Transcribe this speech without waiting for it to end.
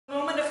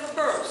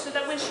so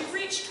that when she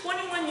reached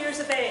 21 years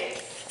of age,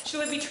 she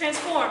would be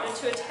transformed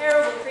into a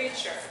terrible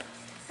creature.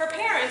 Her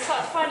parents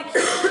sought to find a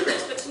cure for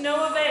this, but to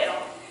no avail,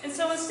 and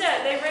so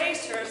instead they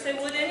raised her as they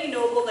would any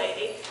noble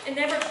lady, and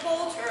never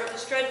told her of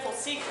this dreadful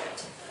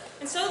secret.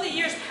 And so the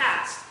years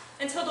passed,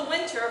 until the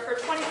winter of her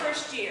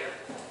 21st year,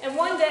 and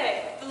one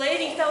day the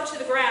lady fell to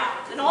the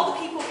ground, and all the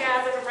people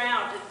gathered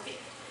around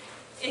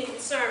in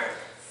concern.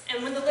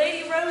 And when the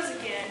lady rose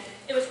again,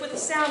 it was with a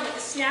sound like the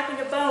snapping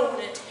of bone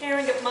and a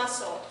tearing of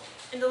muscle,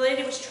 and the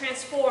lady was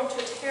transformed to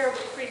a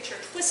terrible creature,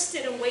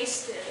 twisted and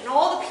wasted, and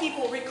all the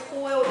people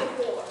recoiled in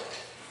horror.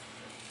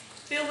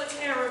 Filled with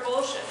terror and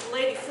revulsion, the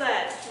lady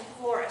fled from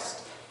the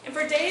forest. And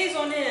for days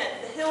on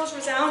end, the hills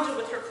resounded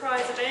with her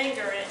cries of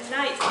anger, and at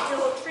night the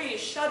hollow trees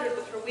shuddered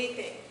with her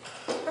weeping.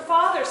 Her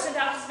father sent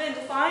out his men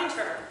to find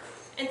her,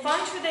 and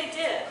find her they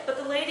did, but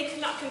the lady could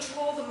not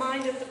control the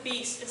mind of the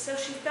beast, and so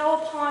she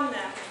fell upon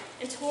them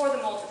and tore them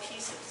all to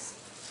pieces.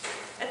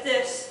 At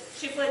this,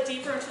 she fled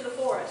deeper into the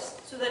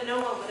forest, so that no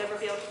one would ever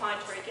be able to find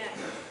her again.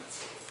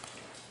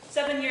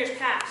 7 years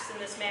passed in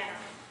this manner.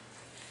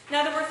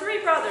 Now there were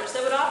 3 brothers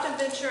that would often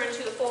venture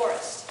into the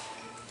forest.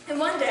 And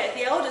one day,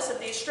 the eldest of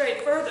these strayed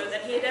further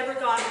than he had ever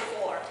gone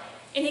before,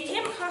 and he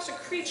came across a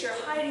creature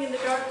hiding in the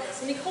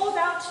darkness, and he called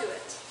out to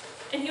it.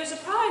 And he was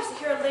surprised to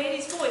hear a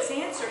lady's voice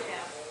answer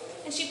him,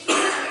 and she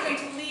pleaded with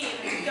him to leave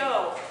and to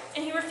go,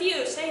 and he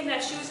refused, saying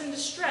that she was in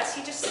distress.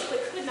 He just simply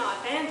could not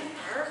abandon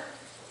her.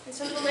 And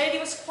so the lady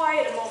was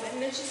quiet a moment,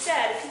 and then she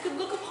said if he could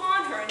look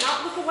upon her and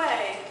not look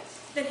away,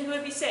 then he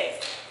would be safe.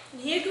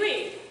 And he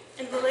agreed,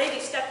 and the lady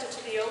stepped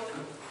into the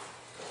open.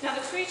 Now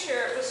the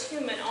creature was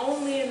human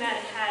only in that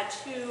it had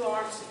 2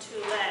 arms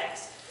and 2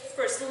 legs,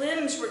 for its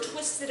limbs were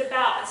twisted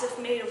about as if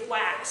made of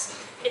wax.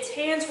 Its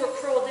hands were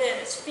curled in,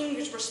 its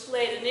fingers were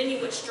splayed in any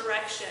which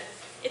direction.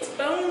 Its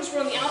bones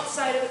were on the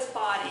outside of its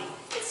body.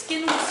 Its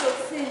skin was so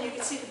thin you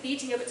could see the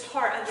beating of its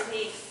heart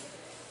underneath.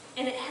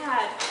 And it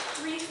had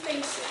 3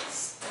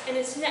 faces, and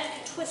its neck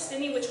could twist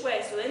any which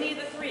way, so any of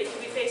the 3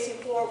 could be facing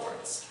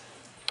forwards.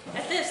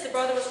 At this, the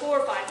brother was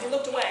horrified. He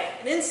looked away,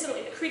 and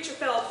instantly the creature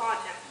fell upon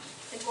him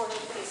and tore him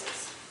to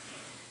pieces.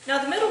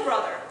 Now the middle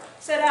brother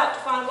set out to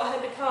find what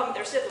had become of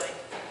their sibling,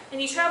 and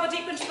he traveled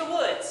deep into the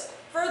woods,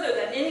 further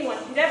than anyone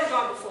had ever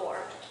gone before,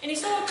 and he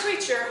saw a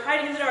creature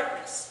hiding in the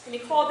darkness, and he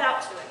called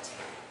out to it.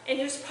 And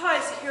he was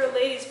surprised to hear a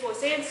lady's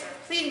voice answer,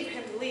 pleading for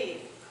him to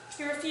leave.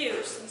 He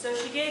refused, and so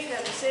she gave him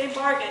the same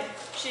bargain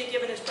she had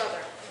given his brother,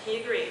 and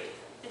he agreed,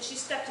 and she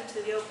stepped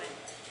into the open.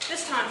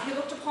 This time he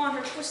looked upon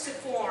her twisted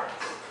form,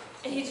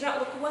 and he did not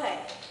look away.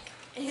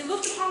 And he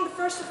looked upon the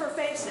first of her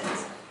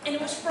faces, and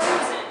it was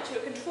frozen to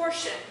a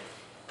contortion.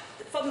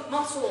 The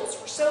muscles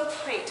were so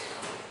tight,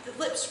 the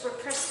lips were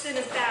pressed thin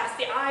and fast,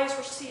 the eyes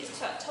were seized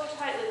so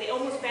tightly they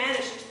almost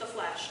vanished into the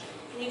flesh,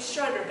 and he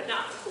shuddered but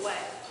not looked away.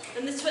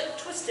 Then the foot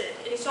twisted,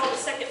 and he saw the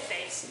second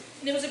face,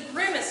 and it was a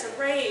grimace of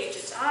rage.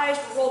 Its eyes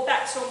were rolled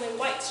back so only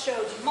white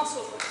showed, his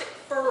muscles were thick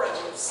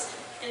furrows,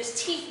 and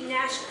his teeth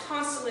gnashed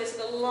constantly as if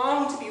they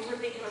longed to be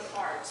ripping him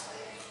apart.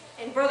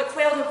 And brother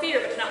quailed in fear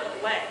but did not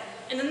look away.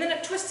 And then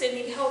it twisted, and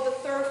he beheld the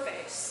third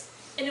face,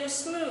 and it was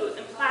smooth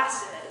and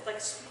placid,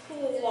 like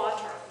cool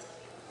water.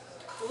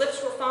 The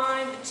lips were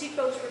fine, the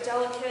cheekbones were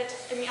delicate,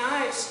 and the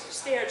eyes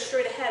stared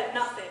straight ahead at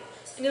nothing.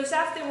 And it was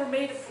as if they were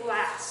made of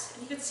glass,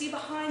 and he could see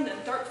behind them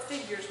dark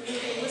figures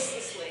moving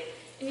listlessly,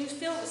 and he was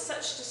filled with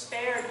such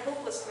despair and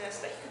hopelessness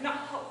that he could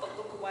not help but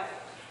look away.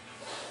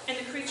 And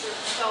the creature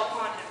fell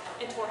upon him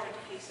and tore him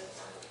to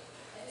pieces.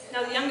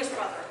 Now the youngest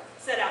brother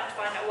set out to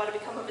find out what had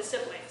become of his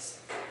siblings.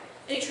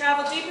 And he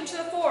traveled deep into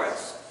the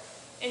forest,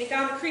 and he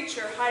found a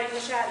creature hiding in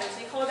the shadows,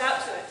 and he called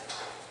out to it.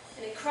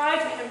 And he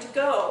cried for him to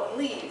go and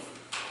leave,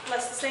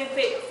 lest the same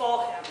fate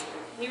befall him.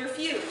 And he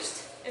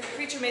refused, and the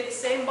creature made the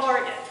same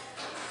bargain,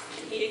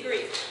 and he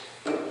agreed.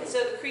 And so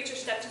the creature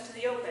stepped into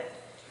the open.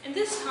 And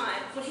this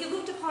time, when he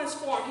looked upon his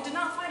form, he did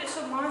not find it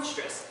so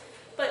monstrous,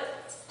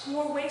 but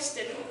more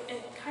wasted and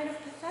kind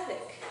of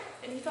pathetic,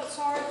 and he felt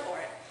sorry for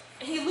it.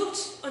 And he looked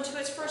unto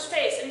its first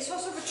face, and he saw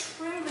sort of a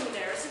trembling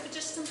there, as if it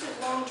just simply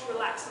longed to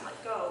relax and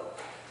let go.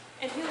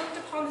 And he looked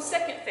upon the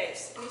second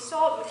face, and he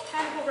saw the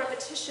mechanical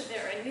repetition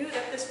there, and knew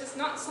that this was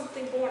not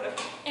something born of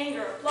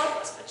anger or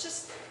bloodlust, but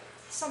just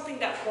something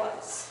that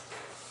was.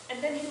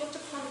 And then he looked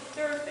upon the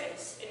third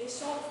face, and he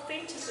saw the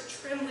faintest of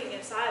trembling in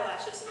its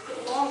eyelashes, as if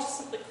it longed to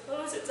simply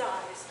close its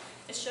eyes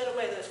and shut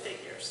away those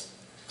figures.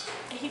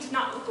 And he did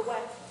not look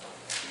away.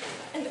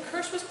 And the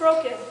curse was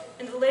broken,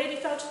 and the lady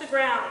fell to the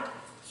ground,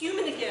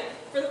 human again,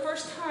 for the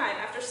first time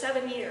after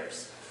 7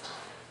 years.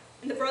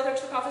 And the brother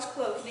took off his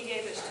cloak, and he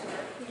gave this to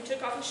her. And he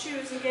took off his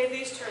shoes and gave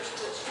these to her,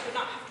 so that she would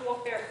not have to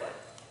walk barefoot.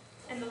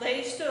 And the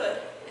lady stood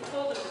and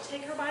told him to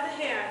take her by the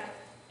hand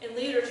and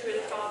lead her to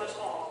his father's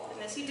hall.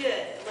 And as he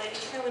did, the lady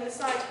trailing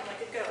beside him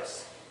like a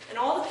ghost. And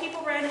all the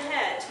people ran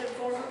ahead to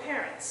inform her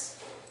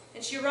parents.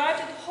 And she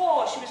arrived at the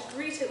hall, she was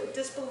greeted with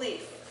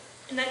disbelief.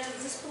 And that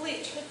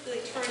disbelief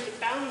quickly turned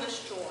to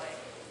boundless joy.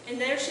 And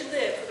there she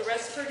lived for the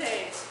rest of her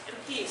days in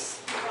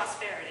peace and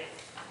prosperity.